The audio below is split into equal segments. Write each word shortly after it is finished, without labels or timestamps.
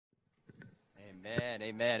Amen,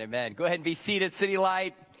 amen, amen. Go ahead and be seated, City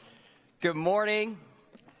Light. Good morning.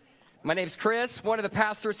 My name's Chris, one of the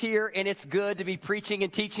pastors here, and it's good to be preaching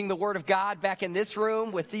and teaching the Word of God back in this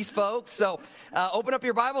room with these folks. So open up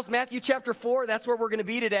your Bibles, Matthew chapter 4. That's where we're going to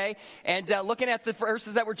be today. And looking at the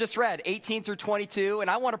verses that were just read, 18 through 22. And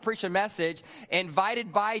I want to preach a message,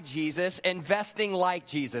 invited by Jesus, investing like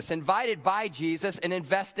Jesus. Invited by Jesus and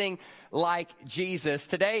investing like Jesus.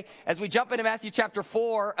 Today, as we jump into Matthew chapter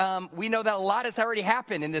 4, we know that a lot has already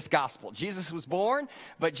happened in this gospel. Jesus was born,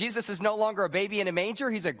 but Jesus is no longer a baby in a manger.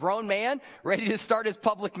 He's a grown man ready to start his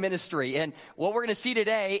public ministry. And what we're going to see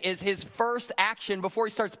today is his first action before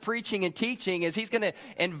he starts preaching and teaching is he's going to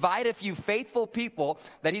invite a few faithful people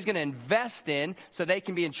that he's going to invest in so they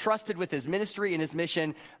can be entrusted with his ministry and his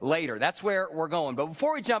mission later. That's where we're going. But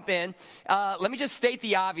before we jump in, let me just state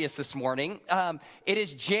the obvious this morning. It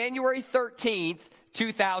is January 13th,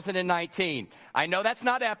 2019. I know that's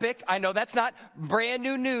not epic. I know that's not brand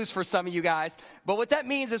new news for some of you guys. But what that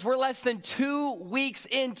means is we're less than 2 weeks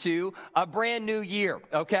into a brand new year,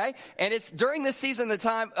 okay? And it's during this season, the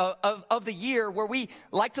time of the year where we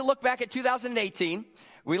like to look back at 2018.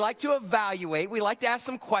 We like to evaluate. We like to ask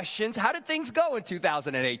some questions. How did things go in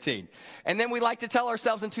 2018? And then we like to tell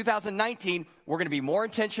ourselves in 2019, we're going to be more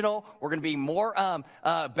intentional. We're going to be more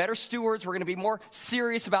better stewards. We're going to be more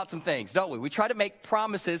serious about some things, don't we? We try to make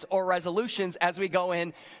promises or resolutions as we go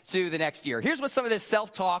into the next year. Here's what some of this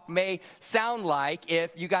self-talk may sound like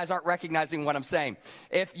if you guys aren't recognizing what I'm saying.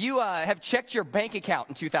 If you have checked your bank account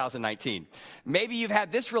in 2019, maybe you've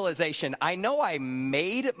had this realization. I know I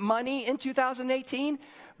made money in 2018,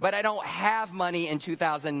 but I don't have money in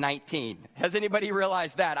 2019. Has anybody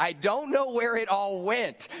realized that? I don't know where it all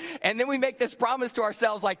went. And then we make this promise to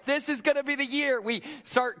ourselves like, this is going to be the year. We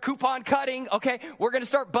start coupon cutting, okay? We're going to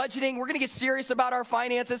start budgeting. We're going to get serious about our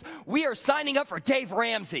finances. We are signing up for Dave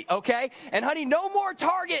Ramsey, okay? And honey, no more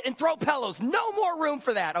Target and throw pillows. No more room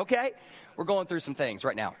for that, okay? We're going through some things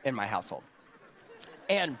right now in my household.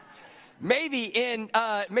 And maybe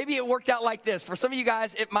it worked out like this. For some of you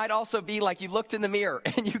guys, it might also be like you looked in the mirror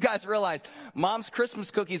and you guys realized Mom's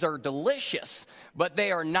Christmas cookies are delicious, but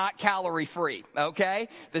they are not calorie free, okay?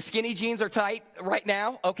 The skinny jeans are tight right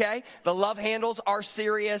now, okay? The love handles are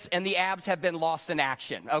serious and the abs have been lost in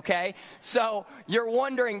action, okay? So you're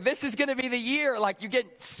wondering, this is going to be the year, like you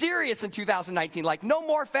get serious in 2019, like no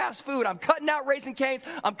more fast food. I'm cutting out Raising Cane's.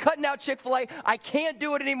 I'm cutting out Chick-fil-A. I can't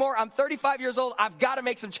do it anymore. I'm 35 years old. I've got to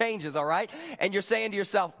make some changes, all right? Right? And you're saying to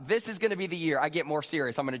yourself, this is going to be the year I get more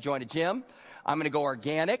serious. I'm going to join a gym. I'm going to go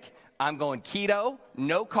organic. I'm going keto,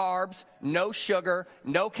 no carbs, no sugar,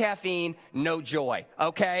 no caffeine, no joy.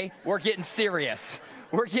 Okay? We're getting serious.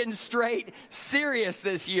 We're getting straight serious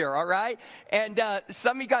this year, all right? And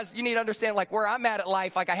some of you guys, you need to understand, like, where I'm at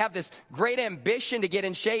life, like, I have this great ambition to get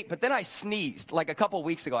in shape, but then I sneezed, like, a couple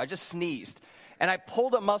weeks ago. I just sneezed. And I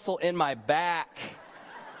pulled a muscle in my back,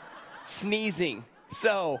 sneezing.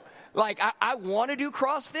 So like, I want to do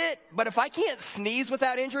CrossFit, but if I can't sneeze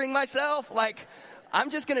without injuring myself, like, I'm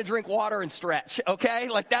just going to drink water and stretch, okay?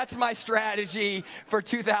 Like, that's my strategy for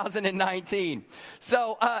 2019.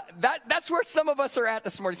 So that's where some of us are at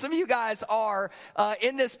this morning. Some of you guys are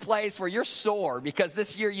in this place where you're sore because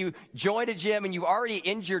this year you joined a gym and you already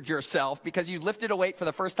injured yourself because you lifted a weight for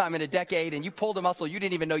the first time in a decade and you pulled a muscle you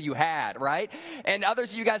didn't even know you had, right? And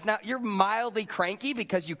others of you guys now, you're mildly cranky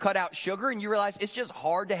because you cut out sugar and you realize it's just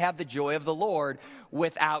hard to have the joy of the Lord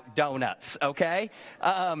without donuts, okay?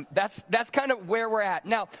 That's kind of where we're at.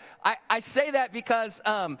 Now, I say that because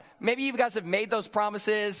maybe you guys have made those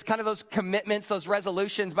promises, kind of those commitments, those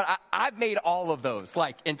resolutions, but I've made all of those,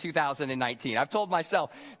 like, in 2019. I've told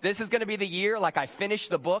myself, this is going to be the year, like, I finished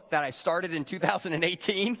the book that I started in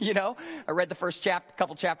 2018, you know? I read the first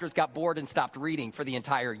couple chapters, got bored, and stopped reading for the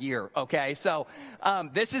entire year, okay? So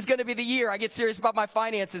this is going to be the year I get serious about my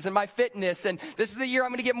finances and my fitness, and this is the year I'm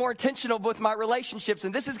going to get more intentional with my relationships.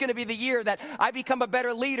 And this is going to be the year that I become a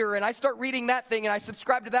better leader and I start reading that thing and I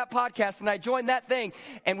subscribe to that podcast and I join that thing.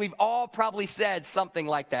 And we've all probably said something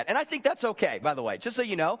like that. And I think that's okay, by the way. Just so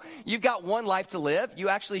you know, you've got one life to live. You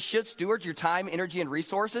actually should steward your time, energy, and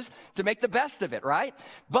resources to make the best of it, right?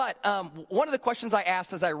 But one of the questions I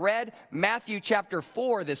asked as I read Matthew chapter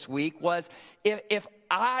 4 this week was, if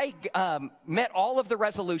I met all of the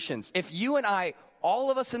resolutions, if you and I,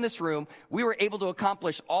 all of us in this room, we were able to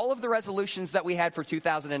accomplish all of the resolutions that we had for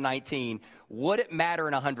 2019, would it matter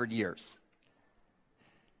in 100 years?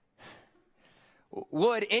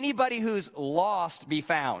 Would anybody who's lost be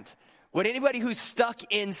found? Would anybody who's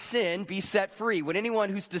stuck in sin be set free? Would anyone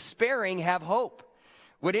who's despairing have hope?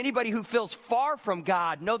 Would anybody who feels far from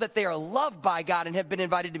God know that they are loved by God and have been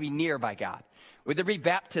invited to be near by God? Would there be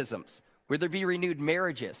baptisms? Would there be renewed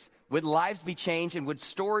marriages? Would lives be changed, and would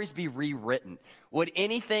stories be rewritten? Would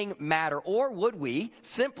anything matter, or would we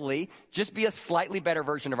simply just be a slightly better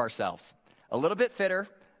version of ourselves? A little bit fitter,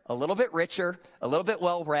 a little bit richer, a little bit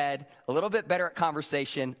well-read, a little bit better at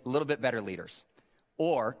conversation, a little bit better leaders.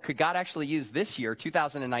 Or could God actually use this year,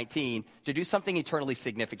 2019, to do something eternally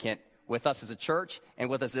significant with us as a church and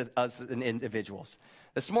with us as individuals?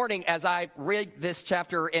 This morning, as I read this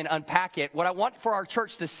chapter and unpack it, what I want for our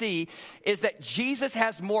church to see is that Jesus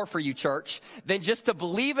has more for you, church, than just to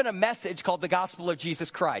believe in a message called the gospel of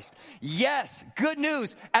Jesus Christ. Yes, good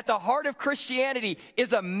news. At the heart of Christianity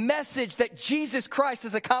is a message that Jesus Christ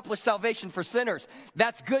has accomplished salvation for sinners.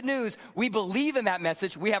 That's good news. We believe in that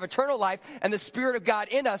message. We have eternal life and the Spirit of God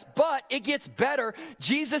in us, but it gets better.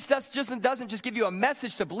 Jesus doesn't just give you a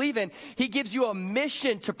message to believe in. He gives you a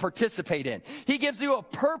mission to participate in. He gives you a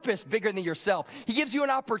purpose bigger than yourself. He gives you an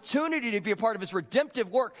opportunity to be a part of his redemptive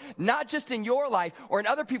work, not just in your life or in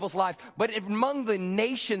other people's lives, but among the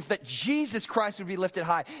nations, that Jesus Christ would be lifted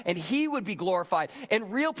high and he would be glorified.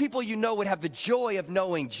 And real people you know would have the joy of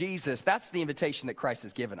knowing Jesus. That's the invitation that Christ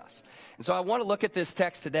has given us. And so I want to look at this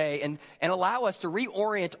text today and allow us to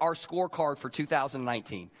reorient our scorecard for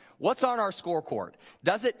 2019. What's on our scorecard?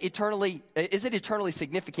 Is it eternally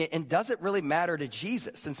significant, and does it really matter to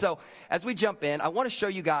Jesus? And so as we jump in, I want to show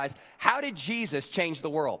you guys, how did Jesus change the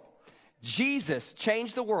world? Jesus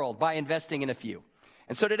changed the world by investing in a few.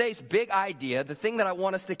 And so today's big idea, the thing that I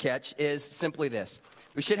want us to catch, is simply this.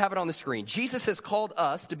 We should have it on the screen. Jesus has called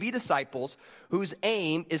us to be disciples whose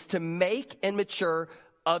aim is to make and mature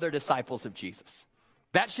other disciples of Jesus.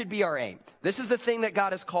 That should be our aim. This is the thing that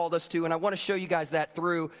God has called us to, and I want to show you guys that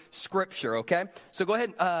through Scripture, okay? So go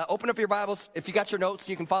ahead and open up your Bibles. If you got your notes,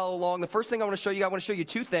 you can follow along. The first thing I want to show you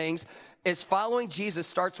two things, is following Jesus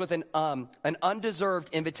starts with an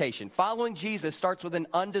undeserved invitation. Following Jesus starts with an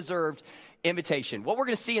undeserved invitation. What we're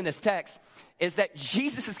going to see in this text is that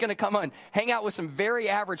Jesus is going to come on, hang out with some very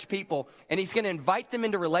average people, and he's going to invite them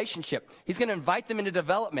into relationship. He's going to invite them into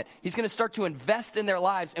development. He's going to start to invest in their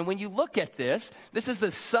lives. And when you look at this is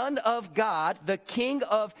the Son of God, the King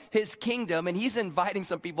of his kingdom, and he's inviting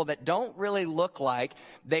some people that don't really look like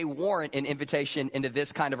they warrant an invitation into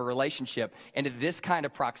this kind of a relationship, into this kind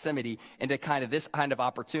of proximity, into this kind of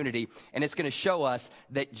opportunity. And it's going to show us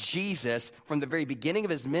that Jesus, from the very beginning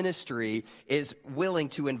of his ministry, is willing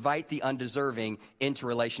to invite the undeserving into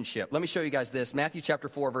relationship. Let me show you guys this. Matthew chapter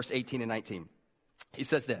 4, verse 18 and 19. He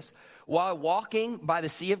says this: while walking by the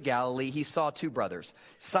Sea of Galilee, he saw two brothers,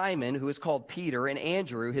 Simon, who is called Peter, and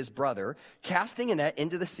Andrew, his brother, casting a net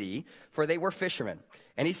into the sea, for they were fishermen.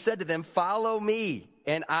 And he said to them, "Follow me,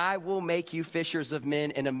 and I will make you fishers of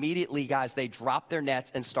men." And immediately, guys, they drop their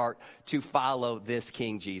nets and start to follow this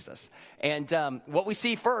King Jesus. And what we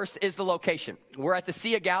see first is the location. We're at the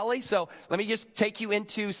Sea of Galilee, so let me just take you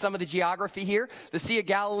into some of the geography here. The Sea of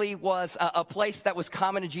Galilee was a place that was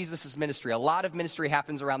common in Jesus' ministry. A lot of ministry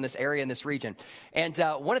happens around this area in this region. And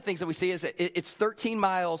one of the things that we see is that it's 13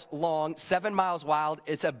 miles long, 7 miles wide.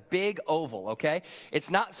 It's a big oval, okay? It's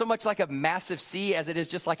not so much like a massive sea as it is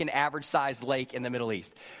just like an average-sized lake in the Middle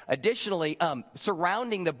East. Additionally,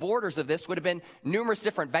 surrounding the borders of this would have been numerous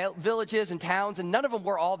different villages and towns, and none of them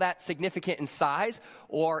were all that significant in size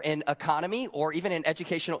or in economy or even in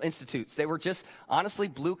educational institutes. They were just, honestly,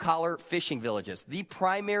 blue-collar fishing villages. The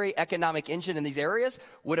primary economic engine in these areas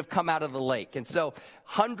would have come out of the lake. And so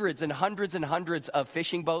hundreds and hundreds and hundreds of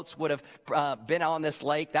fishing boats would have been on this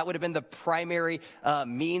lake. That would have been the primary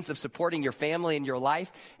means of supporting your family and your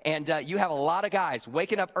life. And you have a lot of guys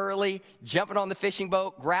waking up early, jumping on the fishing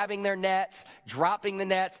boat, grabbing their nets, dropping the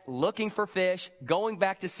nets, looking for fish, going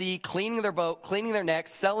back to sea, cleaning their boat, cleaning their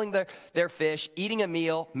nets, selling their fish, eating a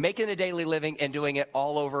meal, making a daily living, and doing it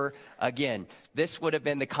all over again. This would have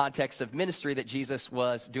been the context of ministry that Jesus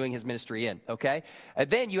was doing his ministry in, okay? And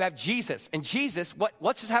then you have Jesus. And Jesus,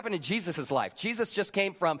 what's just happened in Jesus' life? Jesus just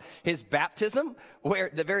came from his baptism, where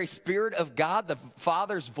the very Spirit of God, the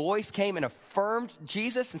Father's voice, came and affirmed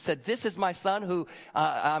Jesus and said, "This is my Son who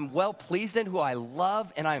I'm well pleased in, who I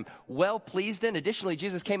love and I'm well pleased in." Additionally,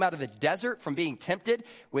 Jesus came out of the desert from being tempted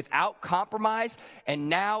without compromise, and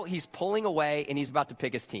now he's pulling away and he's about to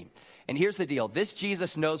pick his team. And here's the deal. This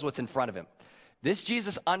Jesus knows what's in front of him. This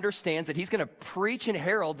Jesus understands that he's going to preach and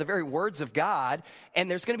herald the very words of God, and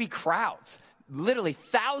there's going to be crowds. Literally,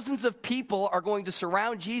 thousands of people are going to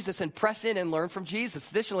surround Jesus and press in and learn from Jesus.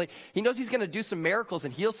 Additionally, he knows he's going to do some miracles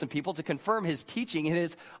and heal some people to confirm his teaching and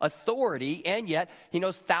his authority, and yet he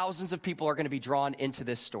knows thousands of people are going to be drawn into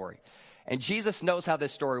this story. And Jesus knows how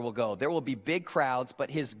this story will go. There will be big crowds,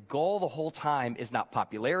 but his goal the whole time is not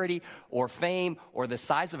popularity or fame or the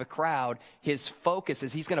size of a crowd. His focus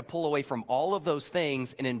is he's going to pull away from all of those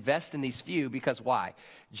things and invest in these few, because why?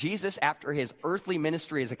 Jesus, after his earthly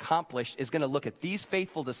ministry is accomplished, is going to look at these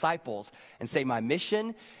faithful disciples and say, my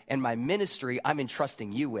mission and my ministry I'm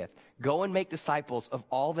entrusting you with. Go and make disciples of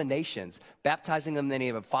all the nations, baptizing them in the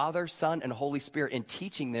name of Father, Son, and Holy Spirit, and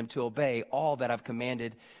teaching them to obey all that I've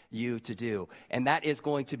commanded you to do. And that is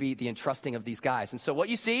going to be the entrusting of these guys. And so what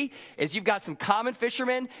you see is you've got some common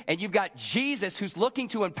fishermen, and you've got Jesus who's looking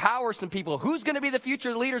to empower some people. Who's going to be the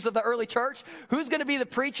future leaders of the early church? Who's going to be the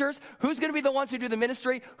preachers? Who's going to be the ones who do the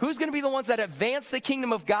ministry? Who's going to be the ones that advance the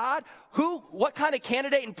kingdom of God? What kind of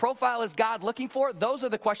candidate and profile is God looking for? Those are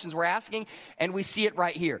the questions we're asking, and we see it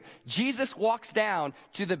right here. Jesus walks down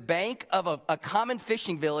to the bank of a common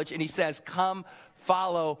fishing village, and he says, come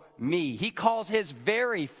follow me. He calls his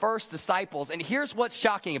very first disciples. And here's what's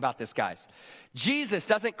shocking about this, guys. Jesus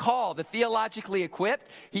doesn't call the theologically equipped.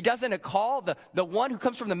 He doesn't call the one who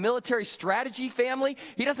comes from the military strategy family.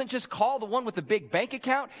 He doesn't just call the one with the big bank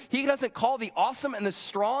account. He doesn't call the awesome and the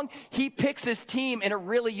strong. He picks his team in a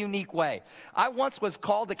really unique way. I once was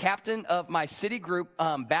called the captain of my city group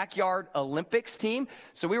backyard Olympics team.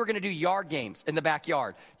 So we were going to do yard games in the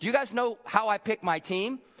backyard. Do you guys know how I picked my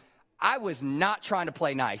team? I was not trying to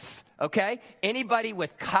play nice, okay? Anybody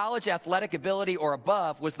with college athletic ability or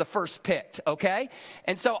above was the first picked, okay?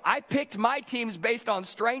 And so I picked my teams based on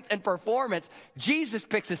strength and performance. Jesus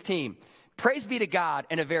picks his team. Praise be to God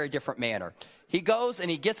in a very different manner. He goes and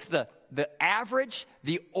he gets the average,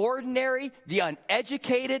 the ordinary, the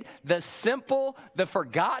uneducated, the simple, the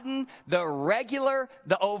forgotten, the regular,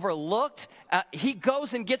 the overlooked. He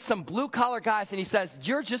goes and gets some blue-collar guys, and he says,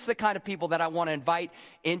 you're just the kind of people that I want to invite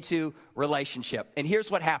into relationship. And here's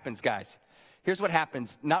what happens, guys. Here's what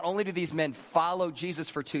happens. Not only do these men follow Jesus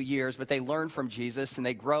for 2 years, but they learn from Jesus, and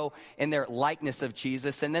they grow in their likeness of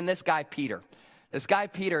Jesus. And then this guy, Peter. This guy,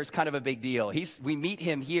 Peter, is kind of a big deal. We meet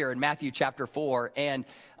him here in Matthew chapter 4, and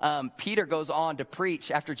Peter goes on to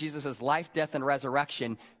preach after Jesus' life, death, and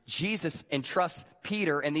resurrection. Jesus entrusts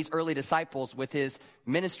Peter and these early disciples with his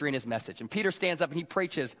ministry and his message. And Peter stands up and he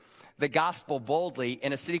preaches the gospel boldly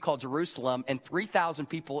in a city called Jerusalem, and 3,000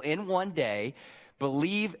 people in one day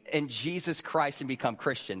believe in Jesus Christ and become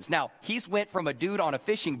Christians. Now, he's went from a dude on a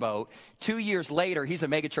fishing boat. 2 years later, he's a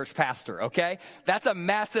megachurch pastor, okay? That's a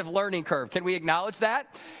massive learning curve. Can we acknowledge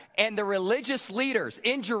that? And the religious leaders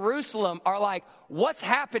in Jerusalem are like, what's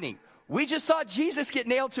happening? We just saw Jesus get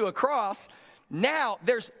nailed to a cross. Now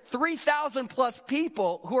there's 3,000 plus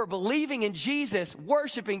people who are believing in Jesus,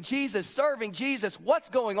 worshiping Jesus, serving Jesus. What's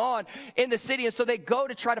going on in the city? And so they go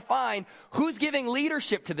to try to find who's giving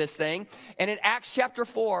leadership to this thing. And in Acts chapter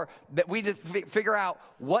 4, that we figure out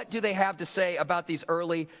what do they have to say about these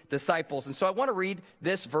early disciples. And so I want to read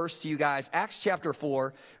this verse to you guys. Acts chapter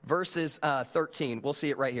 4, verses 13. We'll see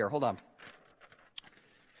it right here. Hold on.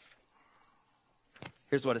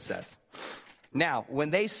 Here's what it says. Now,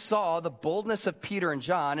 when they saw the boldness of Peter and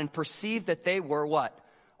John and perceived that they were what?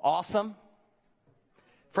 Awesome?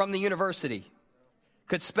 From the university.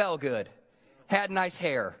 Could spell good. Had nice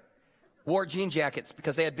hair. Wore jean jackets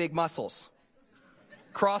because they had big muscles.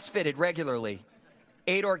 Cross-fitted regularly.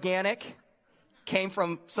 Ate organic. Came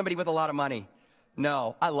from somebody with a lot of money.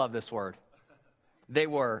 No, I love this word. They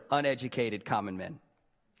were uneducated common men.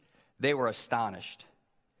 They were astonished.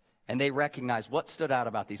 And they recognized what stood out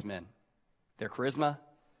about these men. Their charisma,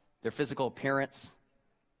 their physical appearance,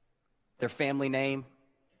 their family name.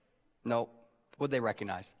 No, would they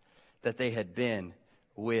recognize? That they had been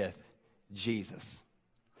with Jesus.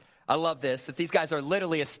 I love this, that these guys are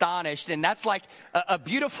literally astonished, and that's like a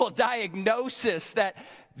beautiful diagnosis that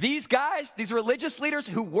these guys, these religious leaders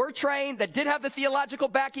who were trained, that did have the theological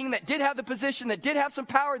backing, that did have the position, that did have some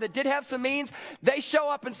power, that did have some means, they show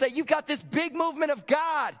up and say, you've got this big movement of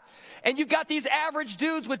God, and you've got these average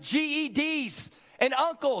dudes with GEDs and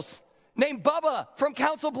uncles named Bubba from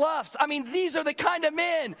Council Bluffs. I mean, these are the kind of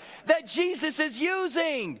men that Jesus is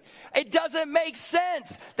using. It doesn't make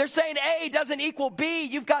sense. They're saying A doesn't equal B.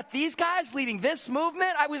 You've got these guys leading this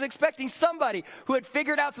movement. I was expecting somebody who had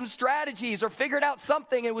figured out some strategies or figured out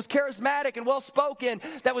something and was charismatic and well-spoken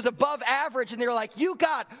that was above average. And they were like, you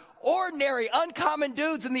got ordinary, uncommon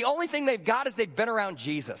dudes, and the only thing they've got is they've been around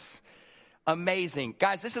Jesus. Amazing.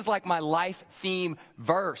 Guys, this is like my life theme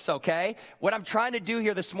verse, okay? What I'm trying to do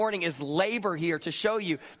here this morning is labor here to show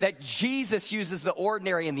you that Jesus uses the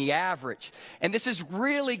ordinary and the average. And this is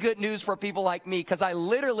really good news for people like me, because I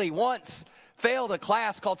literally once failed a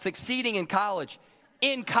class called Succeeding in College.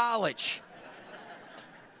 In college.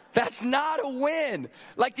 That's not a win.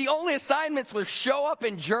 Like, the only assignments were show up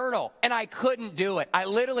and journal, and I couldn't do it. I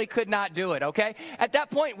literally could not do it, okay? At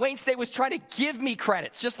that point, Wayne State was trying to give me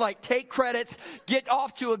credits, just like take credits, get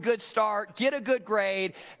off to a good start, get a good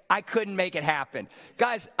grade. I couldn't make it happen.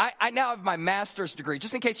 Guys, I now have my master's degree,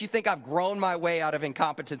 just in case you think I've grown my way out of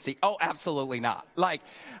incompetency. Oh, absolutely not. Like,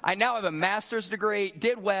 I now have a master's degree,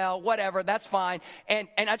 did well, whatever, that's fine. And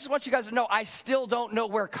I just want you guys to know, I still don't know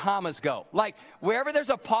where commas go. Like, wherever there's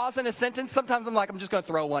a pause in a sentence, sometimes I'm like, I'm just going to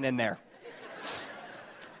throw one in there.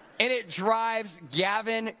 And it drives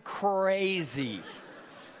Gavin crazy.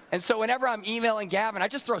 And so whenever I'm emailing Gavin, I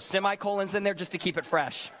just throw semicolons in there just to keep it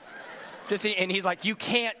fresh. And he's like, you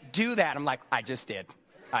can't do that. I'm like, I just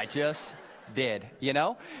did, you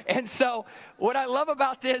know? And so what I love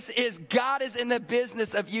about this is God is in the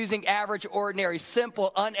business of using average, ordinary,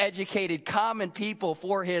 simple, uneducated, common people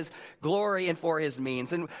for his glory and for his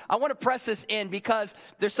means. And I want to press this in because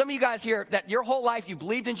there's some of you guys here that your whole life you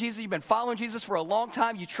believed in Jesus, you've been following Jesus for a long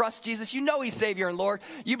time, you trust Jesus, you know he's Savior and Lord,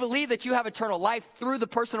 you believe that you have eternal life through the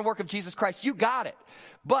person and work of Jesus Christ, you got it.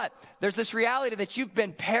 But there's this reality that you've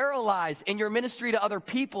been paralyzed in your ministry to other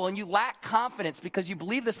people and you lack confidence because you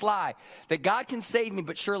believe this lie that God can save me,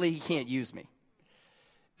 but surely he can't use me.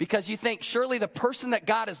 Because you think surely the person that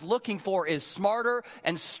God is looking for is smarter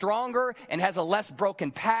and stronger and has a less broken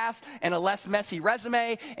past and a less messy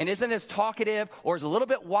resume and isn't as talkative or is a little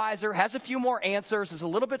bit wiser, has a few more answers, is a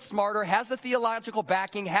little bit smarter, has the theological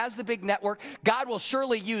backing, has the big network. God will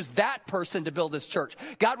surely use that person to build his church.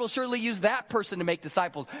 God will surely use that person to make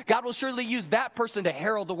disciples. God will surely use that person to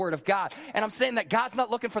herald the word of God. And I'm saying that God's not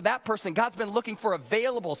looking for that person. God's been looking for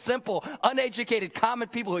available, simple, uneducated, common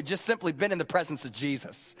people who had just simply been in the presence of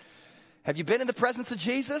Jesus. Have you been in the presence of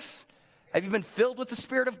Jesus? Have you been filled with the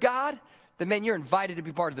Spirit of God? Then, man, you're invited to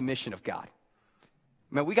be part of the mission of God.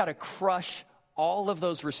 Man, we got to crush all of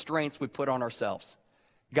those restraints we put on ourselves.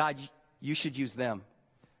 God, you should use them.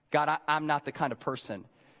 God, I'm not the kind of person.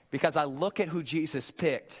 Because I look at who Jesus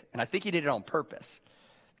picked, and I think he did it on purpose,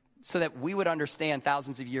 so that we would understand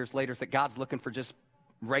thousands of years later that God's looking for just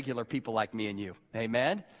regular people like me and you.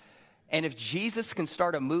 Amen? And if Jesus can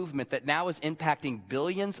start a movement that now is impacting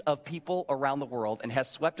billions of people around the world and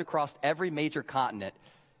has swept across every major continent,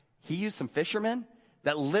 he used some fishermen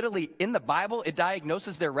that literally in the Bible, it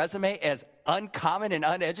diagnoses their resume as uncommon and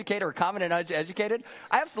uneducated or common and uneducated.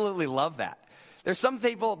 I absolutely love that. There's some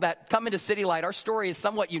people that come into City Light. Our story is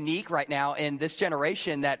somewhat unique right now in this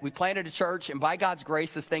generation that we planted a church, and by God's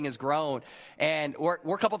grace, this thing has grown. And we're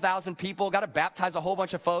a couple thousand people, got to baptize a whole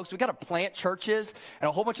bunch of folks. We got to plant churches in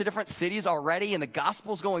a whole bunch of different cities already, and the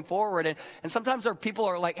gospel's going forward. And sometimes our people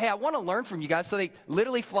are like, hey, I want to learn from you guys. So they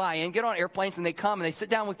literally fly in, get on airplanes, and they come, and they sit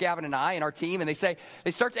down with Gavin and I and our team, and they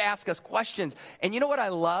start to ask us questions. And you know what I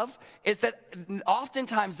love is that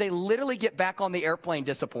oftentimes they literally get back on the airplane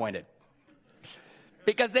disappointed.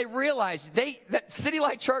 Because they realize that City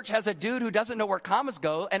Light Church has a dude who doesn't know where commas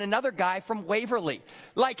go and another guy from Waverly.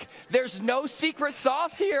 Like, there's no secret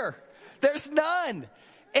sauce here. There's none.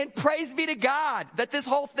 And praise be to God that this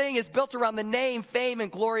whole thing is built around the name, fame,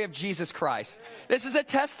 and glory of Jesus Christ. This is a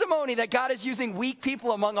testimony that God is using weak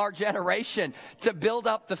people among our generation to build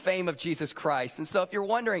up the fame of Jesus Christ. And so if you're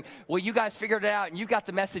wondering, well, you guys figured it out and you got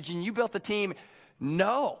the message and you built the team,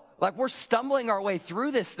 no. Like, we're stumbling our way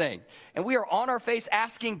through this thing. And we are on our face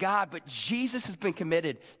asking God, but Jesus has been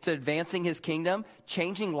committed to advancing his kingdom,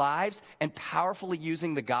 changing lives, and powerfully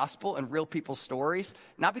using the gospel and real people's stories.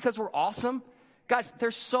 Not because we're awesome. Guys,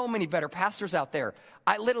 there's so many better pastors out there.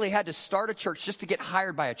 I literally had to start a church just to get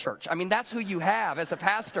hired by a church. I mean, that's who you have as a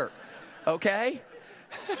pastor, okay?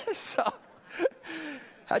 So,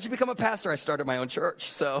 how'd you become a pastor? I started my own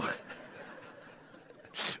church, so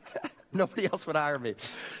nobody else would hire me.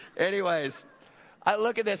 Anyways, I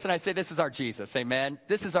look at this and I say, this is our Jesus, amen?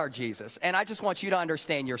 This is our Jesus. And I just want you to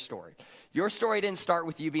understand your story. Your story didn't start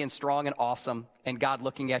with you being strong and awesome and God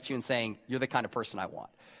looking at you and saying, you're the kind of person I want.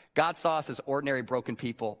 God saw us as ordinary, broken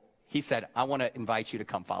people. He said, I want to invite you to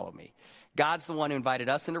come follow me. God's the one who invited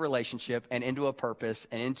us into relationship and into a purpose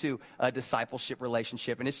and into a discipleship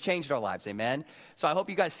relationship, and it's changed our lives, amen? So I hope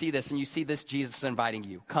you guys see this and you see this Jesus inviting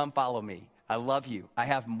you. Come follow me. I love you. I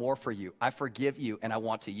have more for you. I forgive you, and I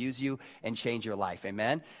want to use you and change your life.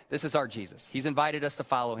 Amen? This is our Jesus. He's invited us to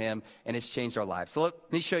follow him, and it's changed our lives. So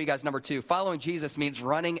let me show you guys number 2. Following Jesus means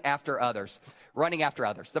running after others. running after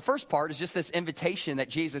others. The first part is just this invitation that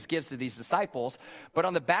Jesus gives to these disciples. But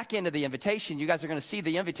on the back end of the invitation, you guys are going to see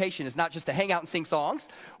the invitation is not just to hang out and sing songs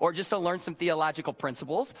or just to learn some theological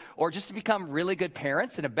principles or just to become really good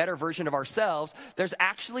parents and a better version of ourselves. There's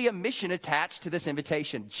actually a mission attached to this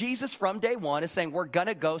invitation. Jesus from day one is saying we're going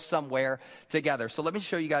to go somewhere together. So let me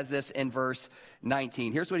show you guys this in verse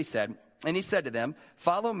 19. Here's what he said. And he said to them,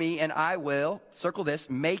 follow me and I will, circle this,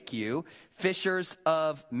 make you fishers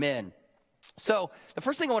of men. So the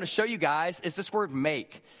first thing I want to show you guys is this word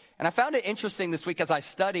make. And I found it interesting this week as I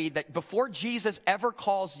studied that before Jesus ever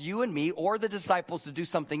calls you and me or the disciples to do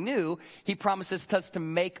something new, he promises us to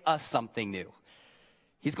make us something new.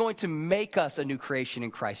 He's going to make us a new creation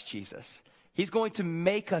in Christ Jesus. He's going to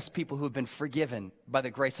make us people who have been forgiven by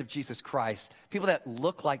the grace of Jesus Christ. People that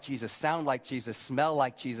look like Jesus, sound like Jesus, smell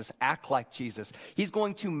like Jesus, act like Jesus. He's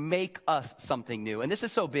going to make us something new. And this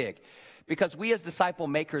is so big because we as disciple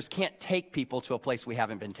makers can't take people to a place we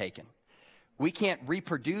haven't been taken. We can't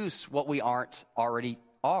reproduce what we aren't already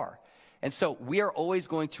are. And so we are always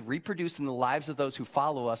going to reproduce in the lives of those who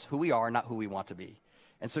follow us who we are, not who we want to be.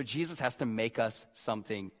 And so Jesus has to make us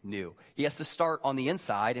something new. He has to start on the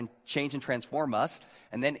inside and change and transform us,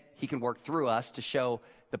 and then he can work through us to show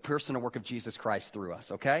the personal work of Jesus Christ through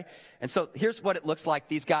us, okay? And so here's what it looks like,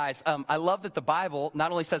 these guys. I love that the Bible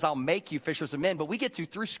not only says, I'll make you fishers of men, but we get to,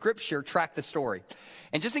 through Scripture, track the story.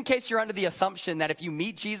 And just in case you're under the assumption that if you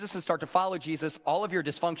meet Jesus and start to follow Jesus, all of your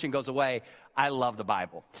dysfunction goes away, I love the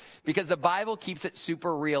Bible. Because the Bible keeps it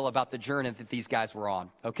super real about the journey that these guys were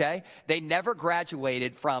on, okay? They never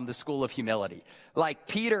graduated from the school of humility. Like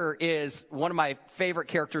Peter is one of my favorite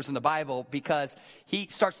characters in the Bible because he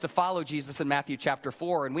starts to follow Jesus in Matthew chapter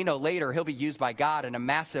 4, and we know later he'll be used by God in a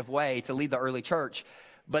massive way to lead the early church.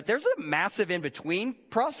 But there's a massive in-between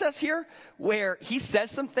process here where he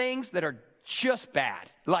says some things that are just bad.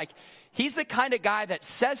 Like, he's the kind of guy that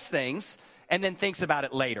says things and then thinks about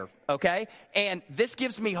it later, okay? And this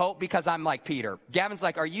gives me hope because I'm like Peter. Gavin's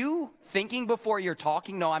like, are you thinking before you're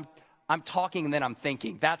talking? No, I'm talking and then I'm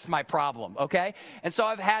thinking. That's my problem, okay? And so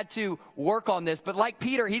I've had to work on this. But like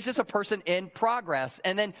Peter, he's just a person in progress.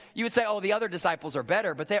 And then you would say, oh, the other disciples are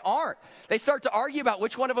better. But they aren't. They start to argue about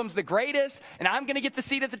which one of them's the greatest. And I'm going to get the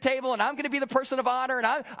seat at the table. And I'm going to be the person of honor.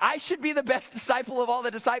 And I should be the best disciple of all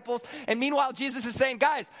the disciples. And meanwhile, Jesus is saying,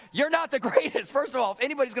 guys, you're not the greatest. First of all, if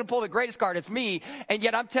anybody's going to pull the greatest card, it's me. And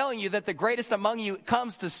yet I'm telling you that the greatest among you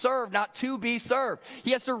comes to serve, not to be served.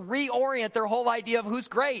 He has to reorient their whole idea of who's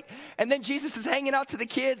great. And then Jesus is hanging out to the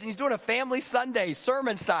kids, and he's doing a family Sunday,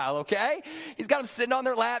 sermon style, okay? He's got them sitting on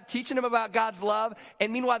their lap, teaching them about God's love,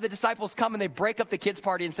 and meanwhile, the disciples come and they break up the kids'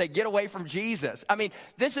 party and say, get away from Jesus. I mean,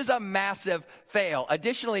 this is a massive fail.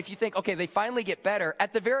 Additionally, if you think, okay, they finally get better,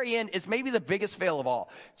 at the very end is maybe the biggest fail of all.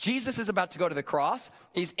 Jesus is about to go to the cross.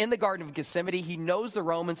 He's in the Garden of Gethsemane. He knows the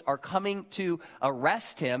Romans are coming to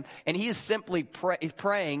arrest him, and he is simply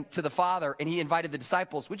praying to the Father, and he invited the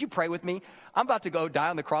disciples, would you pray with me? I'm about to go die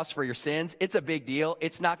on the cross for your sins. It's a big deal.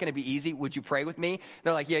 It's not going to be easy. Would you pray with me?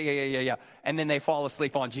 They're like, yeah. And then they fall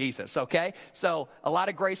asleep on Jesus, okay? So a lot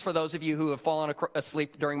of grace for those of you who have fallen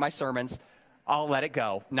asleep during my sermons. I'll let it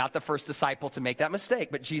go. Not the first disciple to make that mistake,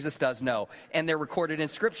 but Jesus does know. And they're recorded in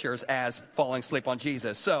scriptures as falling asleep on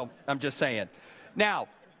Jesus. So I'm just saying. Now,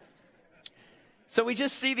 so we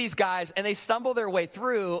just see these guys and they stumble their way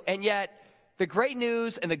through, and yet the great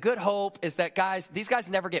news and the good hope is that, guys, these guys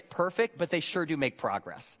never get perfect, but they sure do make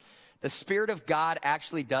progress. The Spirit of God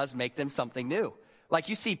actually does make them something new. Like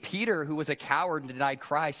you see Peter, who was a coward and denied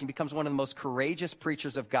Christ, and becomes one of the most courageous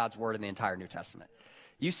preachers of God's word in the entire New Testament.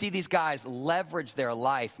 You see these guys leverage their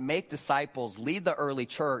life, make disciples, lead the early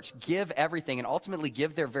church, give everything, and ultimately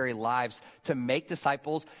give their very lives to make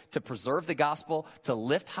disciples, to preserve the gospel, to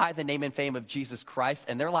lift high the name and fame of Jesus Christ,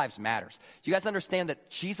 and their lives matters. You guys understand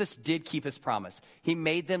that Jesus did keep his promise. He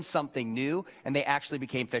made them something new, and they actually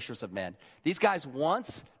became fishers of men. These guys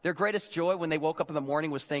once, their greatest joy when they woke up in the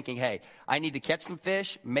morning was thinking, hey, I need to catch some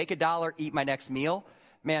fish, make $1, eat my next meal.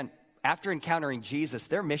 Man, after encountering Jesus,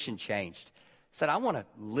 their mission changed. Said, I want to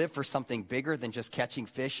live for something bigger than just catching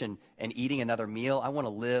fish and eating another meal. I want to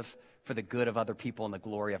live for the good of other people and the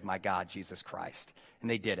glory of my God, Jesus Christ. And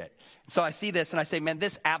they did it. So I see this and I say, man,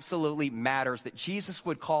 this absolutely matters, that Jesus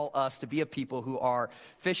would call us to be a people who are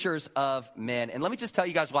fishers of men. And let me just tell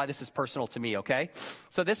you guys why this is personal to me, okay?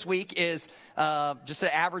 So this week is just an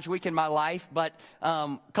average week in my life, but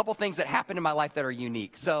a couple things that happened in my life that are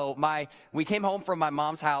unique. So we came home from my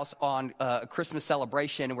mom's house on a Christmas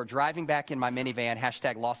celebration, and we're driving back in my minivan,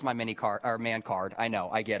 hashtag lost my man card. I know,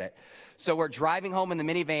 I get it. So we're driving home in the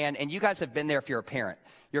minivan, and you guys have been there if you're a parent.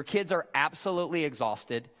 Your kids are absolutely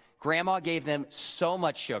exhausted. Grandma gave them so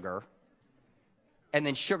much sugar. and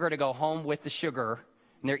then sugar to go home with the sugar.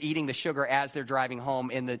 And they're eating the sugar as they're driving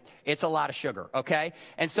home. It's a lot of sugar, okay?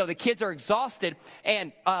 And so the kids are exhausted,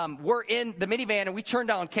 and we're in the minivan, and we turn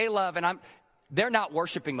down K-Love, and they're not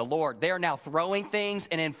worshiping the Lord. They are now throwing things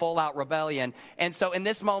and in full-out rebellion. And so in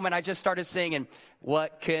this moment, I just started singing,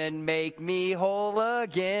 what can make me whole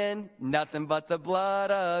again? Nothing but the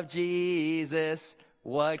blood of Jesus.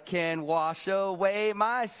 What can wash away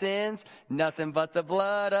my sins? Nothing but the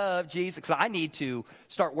blood of Jesus. Because I need to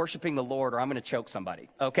start worshiping the Lord, or I'm going to choke somebody,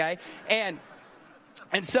 okay? And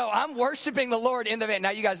so I'm worshiping the Lord in the van.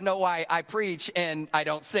 Now, you guys know why I preach and I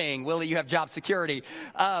don't sing. Willie, you have job security.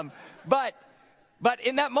 But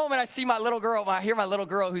in that moment, I hear my little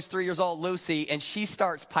girl who's 3 years old, Lucy, and she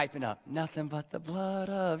starts piping up, nothing but the blood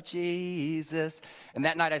of Jesus. And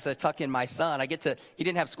that night, as I tuck in my son, he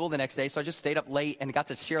didn't have school the next day, so I just stayed up late and got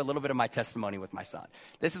to share a little bit of my testimony with my son.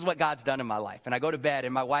 This is what God's done in my life. And I go to bed,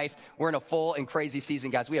 and my wife, we're in a full and crazy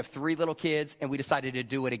season, guys. We have 3 little kids, and we decided to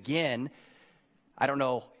do it again. I don't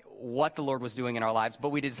know what the Lord was doing in our lives, but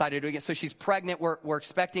we decided to do it again. So she's pregnant. We're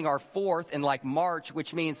expecting our 4th in like March,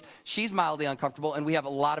 which means she's mildly uncomfortable, and we have a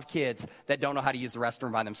lot of kids that don't know how to use the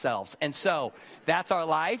restroom by themselves. And so that's our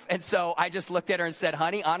life. And so I just looked at her and said,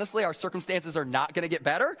 honey, honestly, our circumstances are not going to get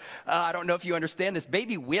better. I don't know if you understand. This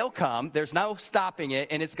baby will come. There's no stopping it,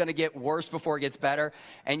 and it's going to get worse before it gets better.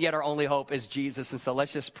 And yet our only hope is Jesus. And so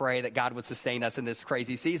let's just pray that God would sustain us in this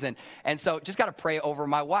crazy season. And so just got to pray over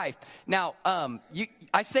my wife. Now,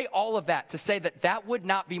 I say all of that to say that would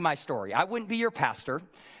not be my story. I wouldn't be your pastor,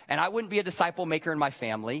 and I wouldn't be a disciple maker in my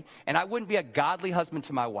family, and I wouldn't be a godly husband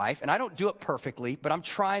to my wife, and I don't do it perfectly, but I'm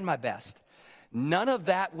trying my best. None of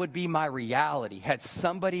that would be my reality had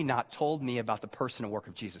somebody not told me about the person and work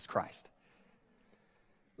of Jesus Christ.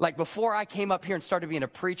 Like before I came up here and started being a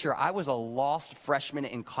preacher, I was a lost freshman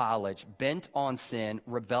in college, bent on sin,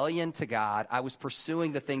 rebellion to God. I was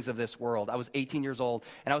pursuing the things of this world. I was 18 years old,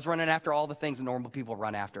 and I was running after all the things that normal people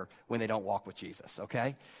run after when they don't walk with Jesus,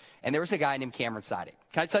 okay? And there was a guy named Cameron Sidek.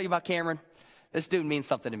 Can I tell you about Cameron? This dude means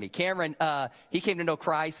something to me. Cameron, he came to know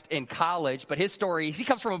Christ in college, but his story, he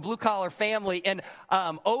comes from a blue-collar family in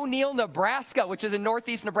O'Neill, Nebraska, which is in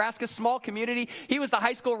northeast Nebraska, small community. He was the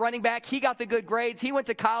high school running back. He got the good grades. He went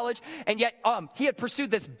to college, and yet he had pursued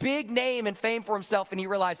this big name and fame for himself, and he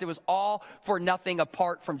realized it was all for nothing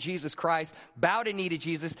apart from Jesus Christ, bowed a knee to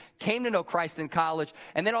Jesus, came to know Christ in college,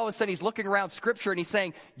 and then all of a sudden he's looking around Scripture, and he's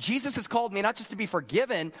saying, Jesus has called me not just to be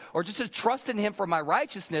forgiven or just to trust in him for my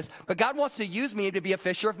righteousness, but God wants to use me to be a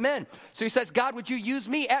fisher of men. So he says, God, would you use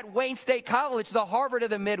me at Wayne State College, the Harvard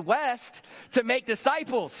of the Midwest, to make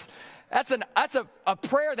disciples? That's a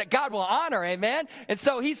prayer that God will honor, amen? And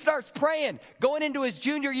so he starts praying, going into his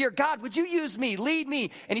junior year, God, would you use me, lead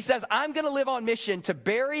me? And he says, I'm going to live on mission to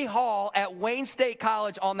Berry Hall at Wayne State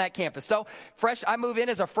College on that campus. So I move in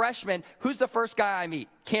as a freshman. Who's the first guy I meet?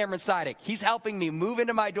 Cameron Sidek. He's helping me move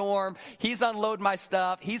into my dorm. He's unloading my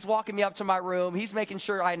stuff. He's walking me up to my room. He's making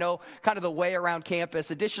sure I know kind of the way around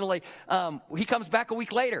campus. Additionally, he comes back a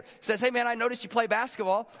week later, says, hey man, I noticed you play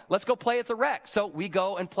basketball. Let's go play at the rec. So we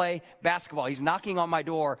go and play basketball. He's knocking on my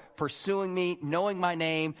door, pursuing me, knowing my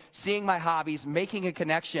name, seeing my hobbies, making a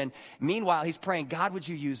connection. Meanwhile, he's praying, God, would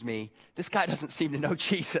you use me? This guy doesn't seem to know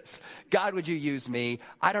Jesus. God, would you use me?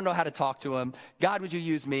 I don't know how to talk to him. God, would you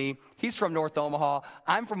use me? He's from North Omaha.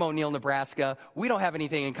 I'm from O'Neill, Nebraska. We don't have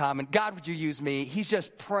anything in common. God, would you use me? He's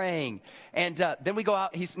just praying. And then we go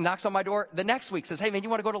out. He knocks on my door the next week, says, hey, man, you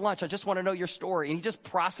want to go to lunch? I just want to know your story. And he just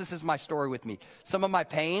processes my story with me. Some of my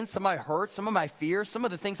pain, some of my hurt, some of my fears, some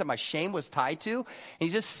of the things that my shame was tied to. And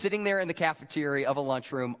he's just sitting there in the cafeteria of a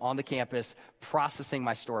lunchroom on the campus processing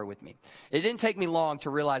my story with me. It didn't take me long to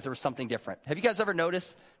realize there was something different. Have you guys ever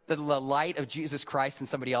noticed the light of Jesus Christ in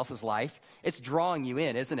somebody else's life? It's drawing you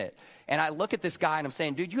in, isn't it? And I look at this guy and I'm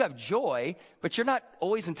saying, dude, you have joy, but you're not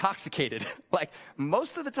always intoxicated. Like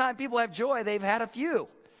most of the time people have joy, they've had a few.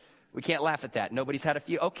 We can't laugh at that. Nobody's had a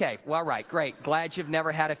few. Okay, well, all right, great. Glad you've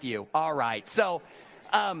never had a few. All right. So,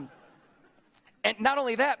 and not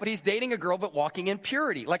only that, but he's dating a girl, but walking in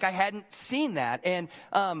purity. Like I hadn't seen that. And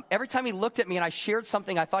every time he looked at me and I shared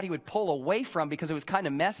something I thought he would pull away from because it was kind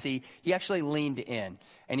of messy, he actually leaned in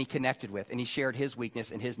and he connected with and he shared his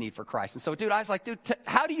weakness and his need for Christ. And so, dude, I was like, dude,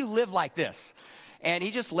 how do you live like this? And he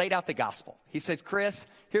just laid out the gospel. He says, Chris,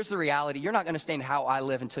 here's the reality. You're not going to understand how I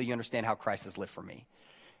live until you understand how Christ has lived for me.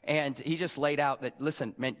 And he just laid out that,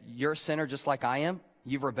 listen, man, you're a sinner just like I am.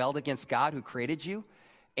 You've rebelled against God who created you.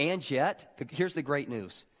 And yet, here's the great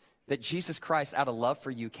news, that Jesus Christ, out of love for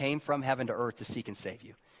you, came from heaven to earth to seek and save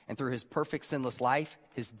you. And through his perfect sinless life,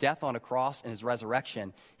 his death on a cross, and his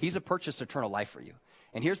resurrection, he's purchased eternal life for you.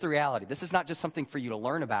 And here's the reality. This is not just something for you to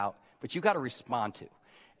learn about, but you got to respond to.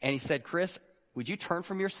 And he said, Chris, would you turn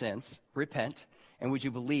from your sins, repent, and would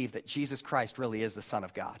you believe that Jesus Christ really is the Son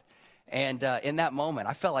of God? And in that moment,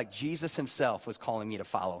 I felt like Jesus himself was calling me to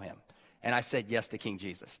follow him. And I said yes to King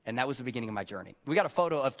Jesus. And that was the beginning of my journey. We got a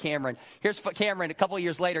photo of Cameron. Here's Cameron a couple of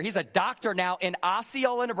years later. He's a doctor now in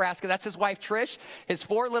Osceola, Nebraska. That's his wife, Trish. His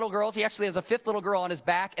 4 little girls. He actually has a 5th little girl on his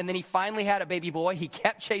back. And then he finally had a baby boy. He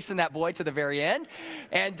kept chasing that boy to the very end.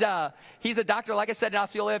 And he's a doctor, like I said, in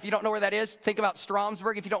Osceola. If you don't know where that is, think about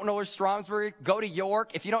Stromsburg. If you don't know where Stromsburg, go to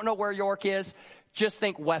York. If you don't know where York is, just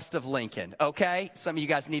think west of Lincoln, okay? Some of you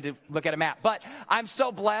guys need to look at a map. But I'm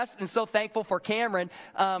so blessed and so thankful for Cameron.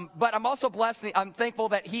 But I'm also blessed and I'm thankful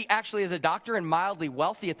that he actually is a doctor and mildly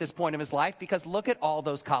wealthy at this point of his life, because look at all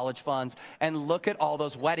those college funds and look at all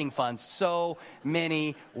those wedding funds. So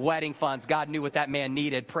many wedding funds. God knew what that man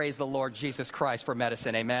needed. Praise the Lord Jesus Christ for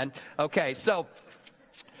medicine, amen? Okay, so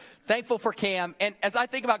thankful for Cam. And as I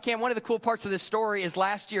think about Cam, one of the cool parts of this story is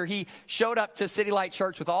last year he showed up to City Light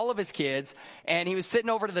Church with all of his kids, and he was sitting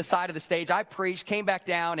over to the side of the stage. I preached, came back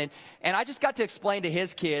down, and I just got to explain to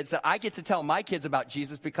his kids that I get to tell my kids about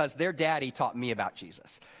Jesus because their daddy taught me about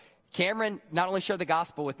Jesus. Cameron not only shared the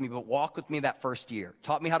gospel with me, but walked with me that first year.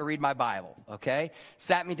 Taught me how to read my Bible, okay?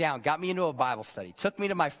 Sat me down, got me into a Bible study. Took me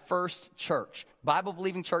to my first church,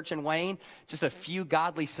 Bible-believing church in Wayne. Just a few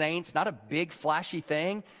godly saints, not a big flashy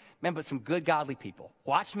thing. Man, but some good godly people.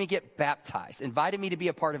 Watched me get baptized. Invited me to be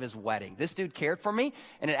a part of his wedding. This dude cared for me,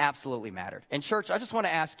 and it absolutely mattered. And church, I just want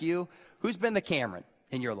to ask you, who's been the Cameron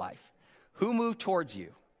in your life? Who moved towards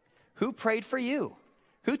you? Who prayed for you?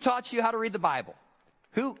 Who taught you how to read the Bible?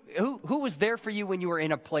 Who was there for you when you were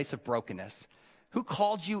in a place of brokenness? Who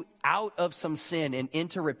called you out of some sin and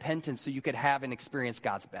into repentance so you could have and experience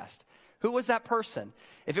God's best? Who was that person?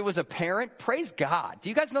 If it was a parent, praise God. Do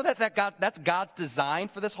you guys know that's God's design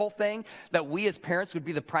for this whole thing? That we as parents would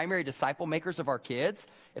be the primary disciple makers of our kids?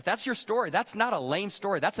 If that's your story, that's not a lame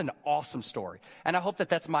story. That's an awesome story. And I hope that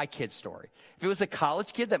that's my kid's story. If it was a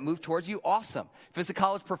college kid that moved towards you, awesome. If it's a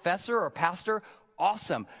college professor or pastor,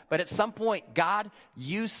 awesome. But at some point, God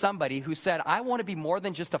used somebody who said, I want to be more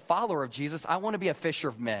than just a follower of Jesus. I want to be a fisher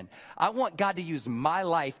of men. I want God to use my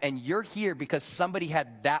life, and you're here because somebody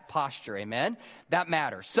had that posture, amen? That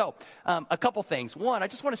matters. So a couple things. One, I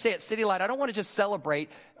just want to say at City Light, I don't want to just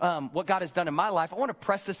celebrate what God has done in my life. I want to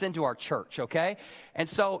press this into our church, okay? And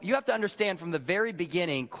so you have to understand from the very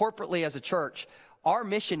beginning, corporately as a church, our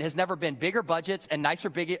mission has never been bigger budgets and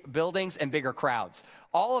nicer buildings and bigger crowds.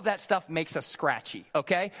 All of that stuff makes us scratchy,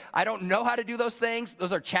 okay? I don't know how to do those things.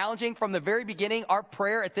 Those are challenging. From the very beginning, our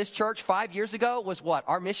prayer at this church 5 years ago was what?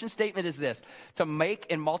 Our mission statement is this: to make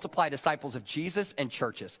and multiply disciples of Jesus and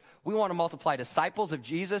churches. We want to multiply disciples of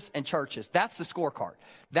Jesus and churches. That's the scorecard.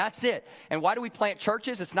 That's it. And why do we plant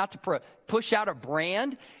churches? It's not to push out a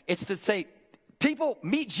brand. It's to say, people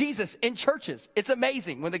meet Jesus in churches. It's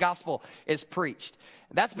amazing when the gospel is preached.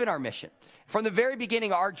 That's been our mission. From the very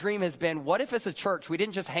beginning, our dream has been, what if as a church we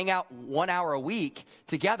didn't just hang out 1 hour a week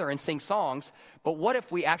together and sing songs, but what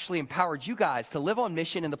if we actually empowered you guys to live on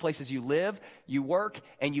mission in the places you live, you work,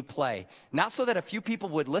 and you play? Not so that a few people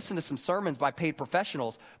would listen to some sermons by paid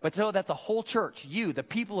professionals, but so that the whole church, you, the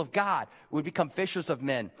people of God, would become fishers of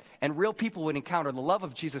men, and real people would encounter the love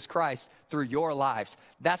of Jesus Christ through your lives.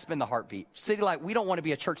 That's been the heartbeat. City Light, we don't want to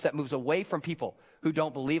be a church that moves away from people who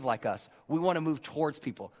don't believe like us. We want to move towards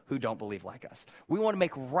people who don't believe like us. We want to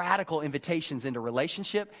make radical invitations into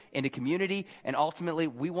relationship, into community, and ultimately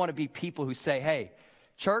we want to be people who say, hey,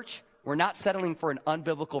 church, we're not settling for an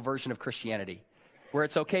unbiblical version of Christianity, where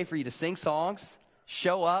it's okay for you to sing songs,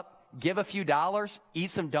 show up, give a few dollars,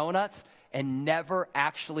 eat some donuts, and never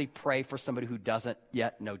actually pray for somebody who doesn't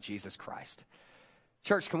yet know Jesus Christ.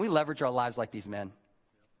 Church, can we leverage our lives like these men?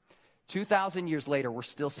 2,000 years later, we're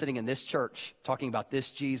still sitting in this church talking about this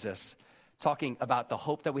Jesus, talking about the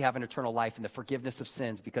hope that we have in eternal life and the forgiveness of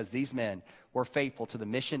sins, because these men were faithful to the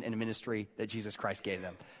mission and ministry that Jesus Christ gave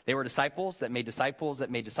them. They were disciples that made disciples that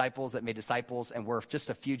made disciples that made disciples, and we're just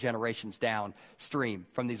a few generations downstream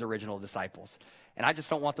from these original disciples. And I just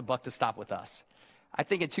don't want the buck to stop with us. I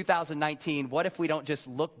think in 2019, what if we don't just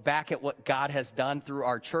look back at what God has done through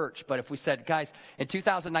our church, but if we said, guys, in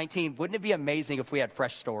 2019, wouldn't it be amazing if we had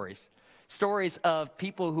fresh stories? Stories of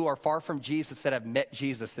people who are far from Jesus that have met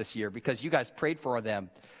Jesus this year because you guys prayed for them.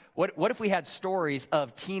 What if we had stories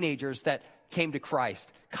of teenagers that came to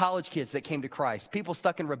Christ, college kids that came to Christ, people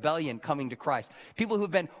stuck in rebellion coming to Christ, people who've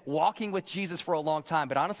been walking with Jesus for a long time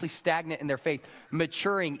but honestly stagnant in their faith,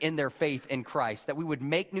 maturing in their faith in Christ, that we would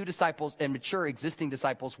make new disciples and mature existing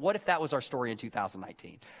disciples? What if that was our story in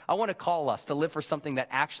 2019? I want to call us to live for something that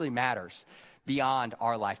actually matters beyond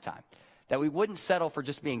our lifetime. that we wouldn't settle for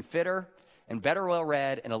just being fitter and better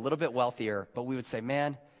well-read and a little bit wealthier, but we would say,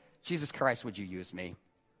 man, Jesus Christ, would you use me?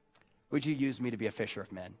 Would you use me to be a fisher of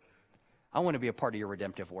men? I want to be a part of your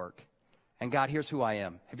redemptive work. And God, here's who I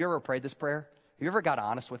am. Have you ever prayed this prayer? Have you ever got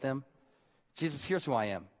honest with him? Jesus, here's who I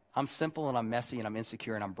am. I'm simple and I'm messy and I'm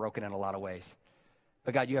insecure and I'm broken in a lot of ways.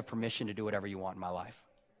 But God, you have permission to do whatever you want in my life.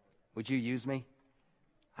 Would you use me?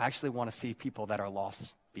 I actually want to see people that are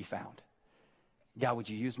lost be found. God, would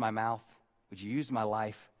you use my mouth? Would you use my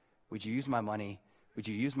life? Would you use my money? Would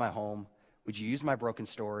you use my home? Would you use my broken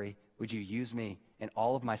story? Would you use me in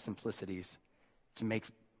all of my simplicities to make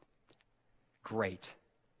great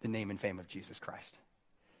the name and fame of Jesus Christ?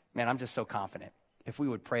 Man, I'm just so confident. If we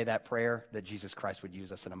would pray that prayer, that Jesus Christ would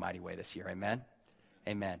use us in a mighty way this year. Amen?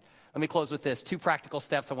 Amen. Let me close with this. 2 practical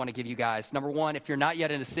steps I want to give you guys. Number 1, if you're not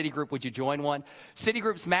yet in a city group, would you join one? City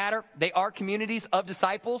groups matter. They are communities of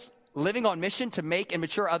disciples living on mission to make and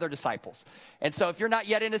mature other disciples. And so if you're not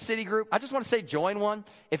yet in a city group, I just want to say join one.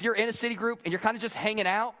 If you're in a city group and you're kind of just hanging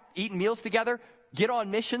out, eating meals together, get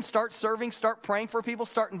on mission, start serving, start praying for people,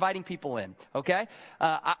 start inviting people in, okay?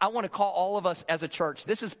 I want to call all of us as a church.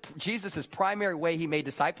 This is Jesus' primary way he made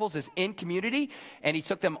disciples is in community, and he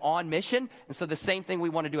took them on mission. And so the same thing we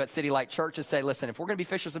want to do at City Light Church is say, listen, if we're going to be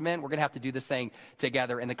fishers of men, we're going to have to do this thing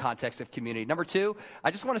together in the context of community. Number 2,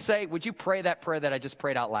 I just want to say, would you pray that prayer that I just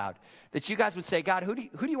prayed out loud? That you guys would say, God, who do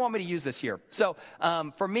you want me to use this year? So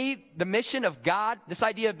for me, the mission of God, this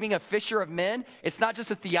idea of being a fisher of men, it's not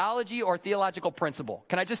just a theology or a theological principle.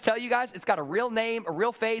 Can I just tell you guys, it's got a real name, a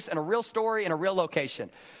real face, and a real story, and a real location.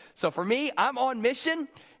 So for me, I'm on mission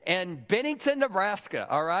in Bennington, Nebraska,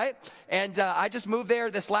 all right? And I just moved there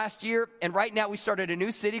this last year, and right now we started a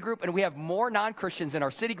new city group, and we have more non-Christians in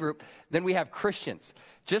our city group than we have Christians.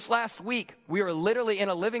 Just last week, we were literally in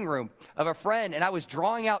a living room of a friend, and I was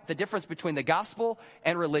drawing out the difference between the gospel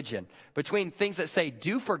and religion, between things that say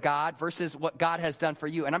do for God versus what God has done for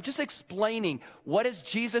you. And I'm just explaining what has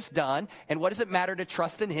Jesus done and what does it matter to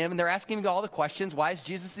trust in him. And they're asking me all the questions. Why is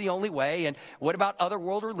Jesus the only way? And what about other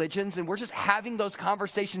world religions? And we're just having those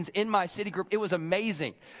conversations in my city group. It was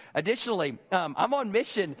amazing. Additionally, I'm on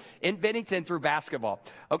mission in Bennington through basketball.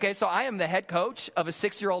 Okay, so I am the head coach of a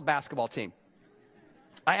 6-year-old basketball team.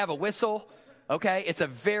 I have a whistle, okay? It's a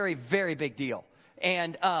very, very big deal.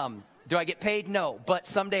 And do I get paid? No. But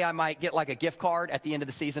someday I might get like a gift card at the end of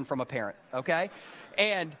the season from a parent, okay?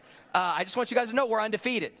 And I just want you guys to know we're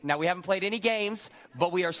undefeated. Now, we haven't played any games,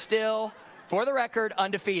 but we are still, for the record,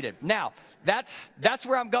 undefeated. Now, that's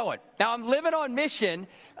where I'm going. Now, I'm living on mission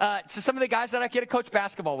to some of the guys that I get to coach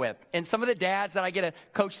basketball with and some of the dads that I get to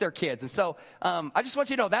coach their kids. And so I just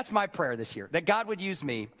want you to know that's my prayer this year, that God would use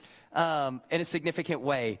me in a significant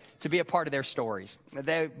way to be a part of their stories.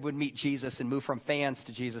 They would meet Jesus and move from fans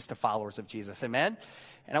to Jesus to followers of Jesus. Amen?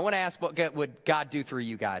 And I want to ask, what would God do through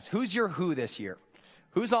you guys? Who's your who this year?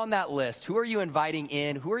 Who's on that list? Who are you inviting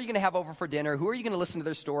in? Who are you going to have over for dinner? Who are you going to listen to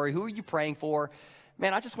their story? Who are you praying for?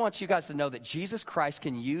 Man, I just want you guys to know that Jesus Christ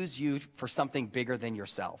can use you for something bigger than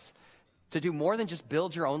yourselves. To do more than just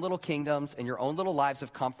build your own little kingdoms and your own little lives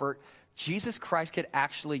of comfort. Jesus Christ could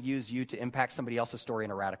actually use you to impact somebody else's story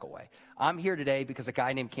in a radical way. I'm here today because a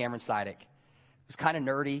guy named Cameron Sidek was kind of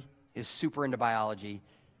nerdy, is super into biology,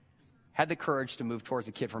 had the courage to move towards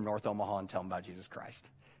a kid from North Omaha and tell him about Jesus Christ.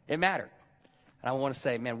 It mattered. And I want to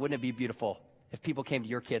say, man, wouldn't it be beautiful if people came to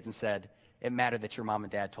your kids and said, it mattered that your mom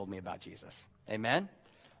and dad told me about Jesus. Amen?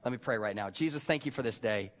 Let me pray right now. Jesus, thank you for this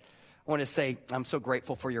day. I want to say I'm so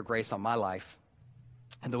grateful for your grace on my life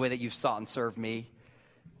and the way that you've sought and served me,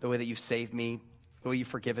 the way that you've saved me, the way you've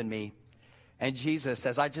forgiven me. And Jesus,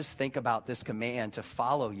 as I just think about this command to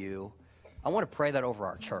follow you, I want to pray that over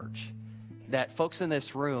our church, that folks in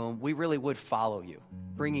this room, we really would follow you,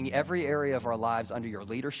 bringing every area of our lives under your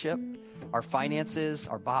leadership, our finances,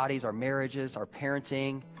 our bodies, our marriages, our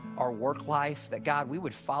parenting, our work life, that God, we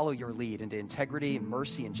would follow your lead into integrity and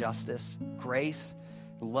mercy and justice, grace,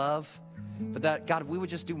 love, but that, God, we would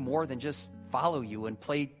just do more than just follow you and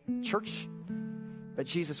play church. But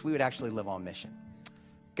Jesus, we would actually live on mission.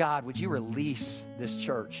 God, would you release this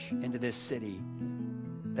church into this city,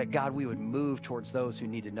 that God, we would move towards those who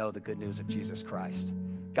need to know the good news of Jesus Christ.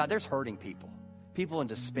 God, there's hurting people, people in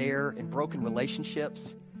despair, in broken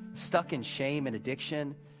relationships, stuck in shame and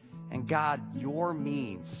addiction. And God, your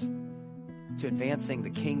means to advancing the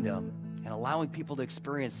kingdom and allowing people to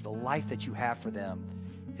experience the life that you have for them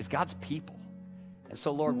is God's people. And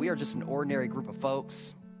so, Lord, we are just an ordinary group of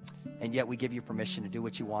folks, and yet we give you permission to do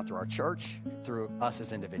what you want through our church, through us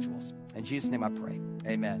as individuals. In Jesus' name I pray.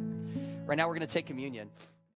 Amen. Right now we're going to take communion.